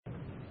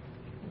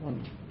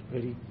one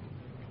very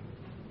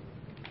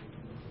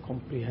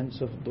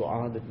comprehensive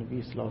dua that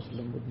Nabi Sallallahu Alaihi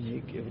Wasallam would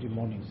make every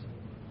morning.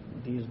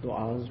 These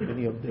du'as,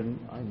 many of them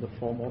are in the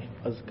form of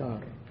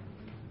azkar,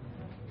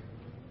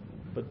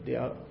 but they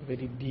are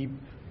very deep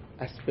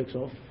aspects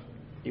of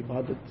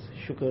ibadat,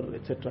 shukr,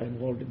 etc.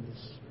 involved in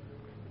this.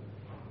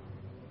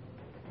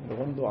 The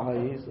one dua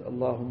is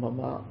Allahumma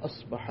ma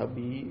asbaha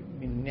bi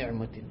min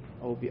ni'matin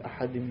aw bi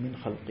ahadin min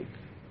khalqik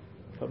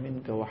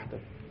faminka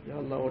wahdak. Ya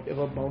Allah,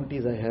 whatever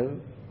bounties I have,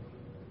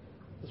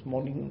 this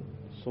morning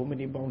so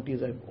many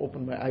bounties I've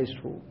opened my eyes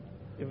to,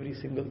 every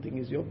single thing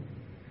is your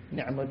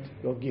ni'mat,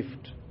 your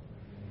gift.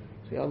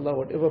 So Ya Allah,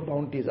 whatever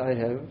bounties I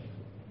have,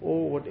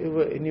 or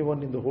whatever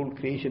anyone in the whole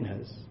creation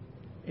has,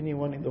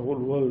 anyone in the whole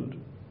world,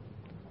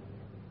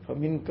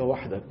 faminka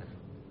wahdak.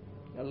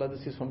 Ya Allah,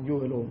 this is from you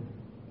alone.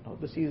 Now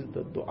this is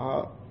the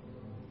dua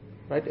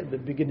right at the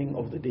beginning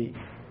of the day.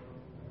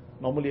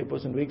 Normally a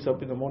person wakes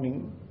up in the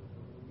morning,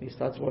 he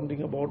starts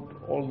wondering about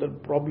all the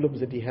problems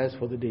that he has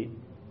for the day.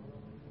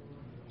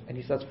 And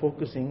he starts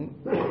focusing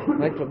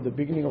right from the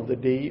beginning of the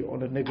day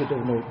on a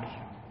negative note.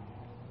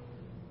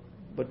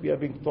 But we are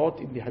being taught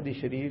in the Hadith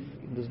Sharif,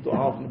 in this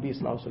dua of Nabi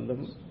Sallallahu Alaihi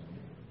Wasallam,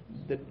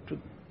 that to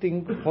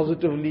think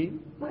positively,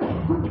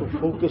 to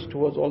focus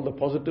towards all the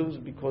positives,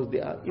 because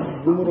there are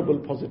innumerable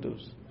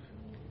positives.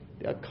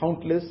 There are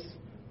countless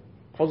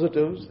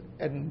positives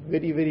and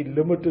very, very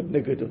limited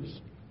negatives.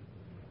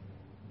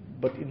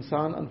 But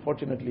insan,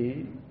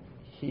 unfortunately,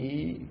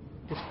 he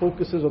just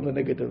focuses on the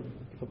negative.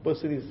 If a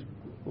person is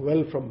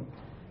well from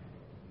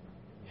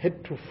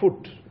head to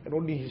foot and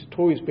only his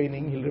toe is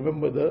paining, he'll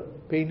remember the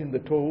pain in the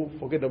toe,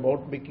 forget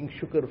about making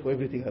shukr for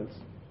everything else.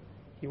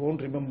 He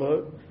won't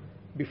remember,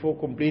 before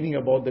complaining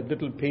about that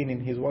little pain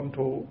in his one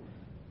toe,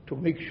 to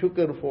make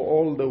shukr for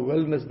all the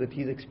wellness that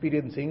he's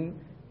experiencing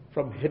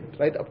from head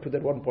right up to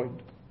that one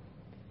point.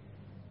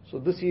 So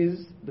this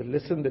is the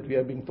lesson that we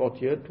are being taught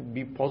here, to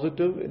be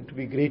positive and to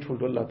be grateful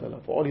to Allah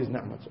Ta'ala for all His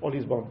ni'mats, all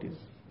His bounties.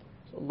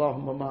 So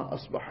Allahumma ma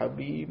asbaha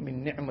bi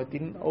min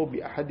ni'matin aw bi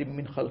ahadim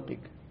min khalqik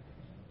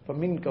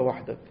faminka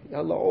wahdak. Ya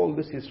Allah, all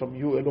this is from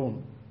you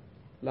alone.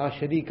 La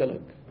sharika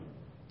lak.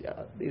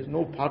 There is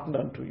no partner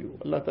unto you.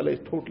 Allah Ta'ala is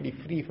totally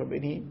free from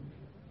any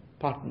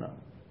partner.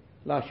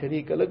 La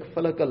sharika lak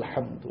falakal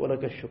hamd wa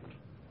lakal shukr.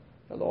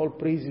 Allah, all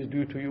praise is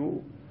due to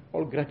you,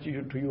 all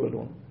gratitude to you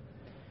alone.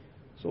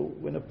 So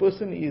when a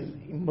person is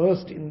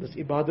immersed in this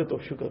ibadat of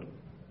shukr,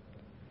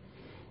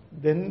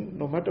 then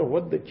no matter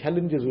what the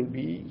challenges will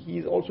be, he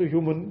is also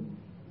human.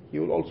 He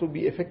will also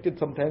be affected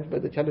sometimes by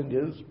the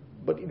challenges,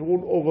 but it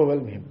won't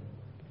overwhelm him,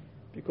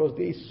 because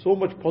there is so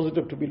much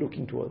positive to be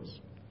looking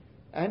towards.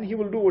 And he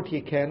will do what he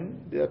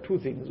can. There are two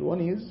things.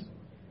 One is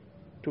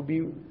to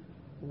be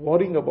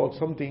worrying about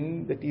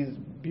something that is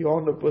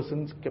beyond a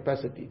person's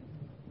capacity,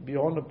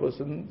 beyond a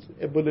person's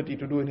ability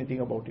to do anything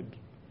about it.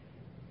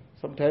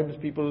 Sometimes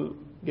people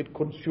get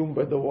consumed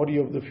by the worry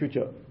of the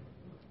future.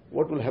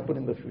 What will happen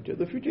in the future?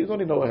 The future is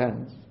not in our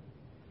hands.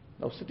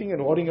 Now sitting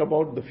and worrying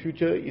about the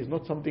future is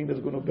not something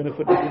that's going to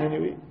benefit us in any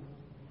way.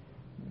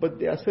 But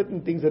there are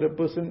certain things that a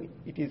person,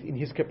 it is in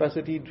his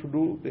capacity to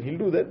do, then he'll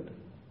do that.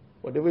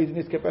 Whatever is in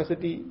his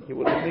capacity, he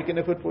will make an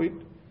effort for it.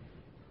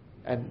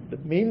 And the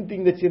main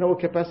thing that's in our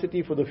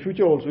capacity for the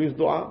future also is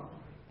dua.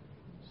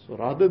 So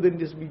rather than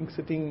just being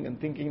sitting and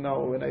thinking, now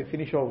when I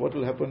finish off, what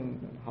will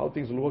happen, how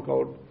things will work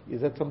out,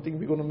 is that something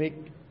we're going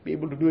to be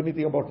able to do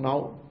anything about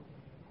now?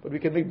 But we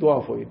can make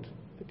dua for it.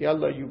 That, Ya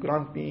Allah, you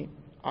grant me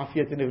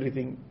afiyat in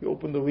everything. You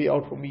open the way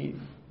out for me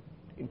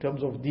in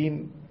terms of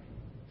deen,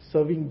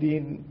 serving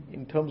deen,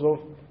 in terms of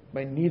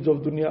my needs of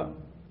dunya.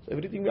 So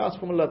everything we ask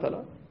from Allah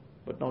Ta'ala.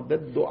 But now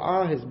that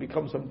dua has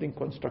become something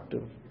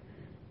constructive.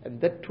 And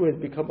that too has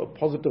become a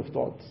positive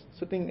thought.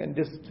 Sitting and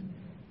just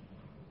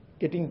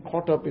getting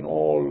caught up in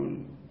all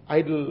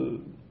idle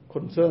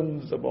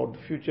concerns about the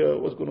future,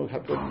 what's going to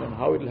happen and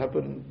how it will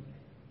happen,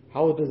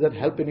 how does that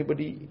help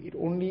anybody? It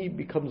only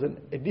becomes an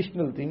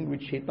additional thing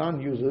which shaitan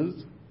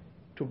uses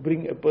to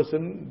bring a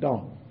person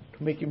down,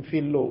 to make him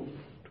feel low,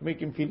 to make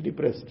him feel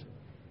depressed.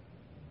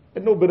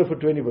 And no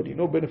benefit to anybody,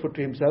 no benefit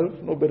to himself,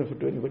 no benefit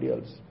to anybody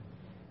else.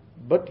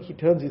 But he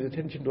turns his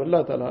attention to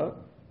Allah Ta'ala,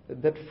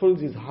 and that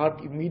fills his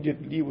heart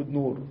immediately with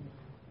nur.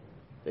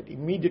 That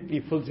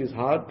immediately fills his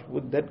heart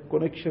with that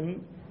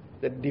connection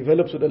that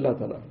develops with Allah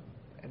Ta'ala.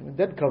 And when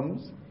that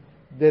comes,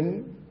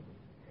 then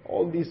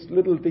all these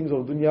little things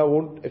of dunya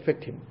won't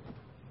affect him.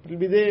 It will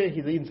be there,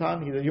 he's an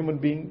insan, he's a human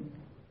being,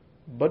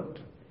 but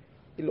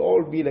it will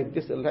all be like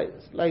just a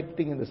slight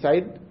thing in the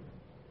side,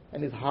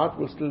 and his heart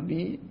will still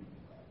be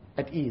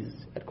at ease,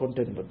 at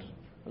contentment.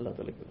 Allah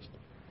Ta'ala gives us.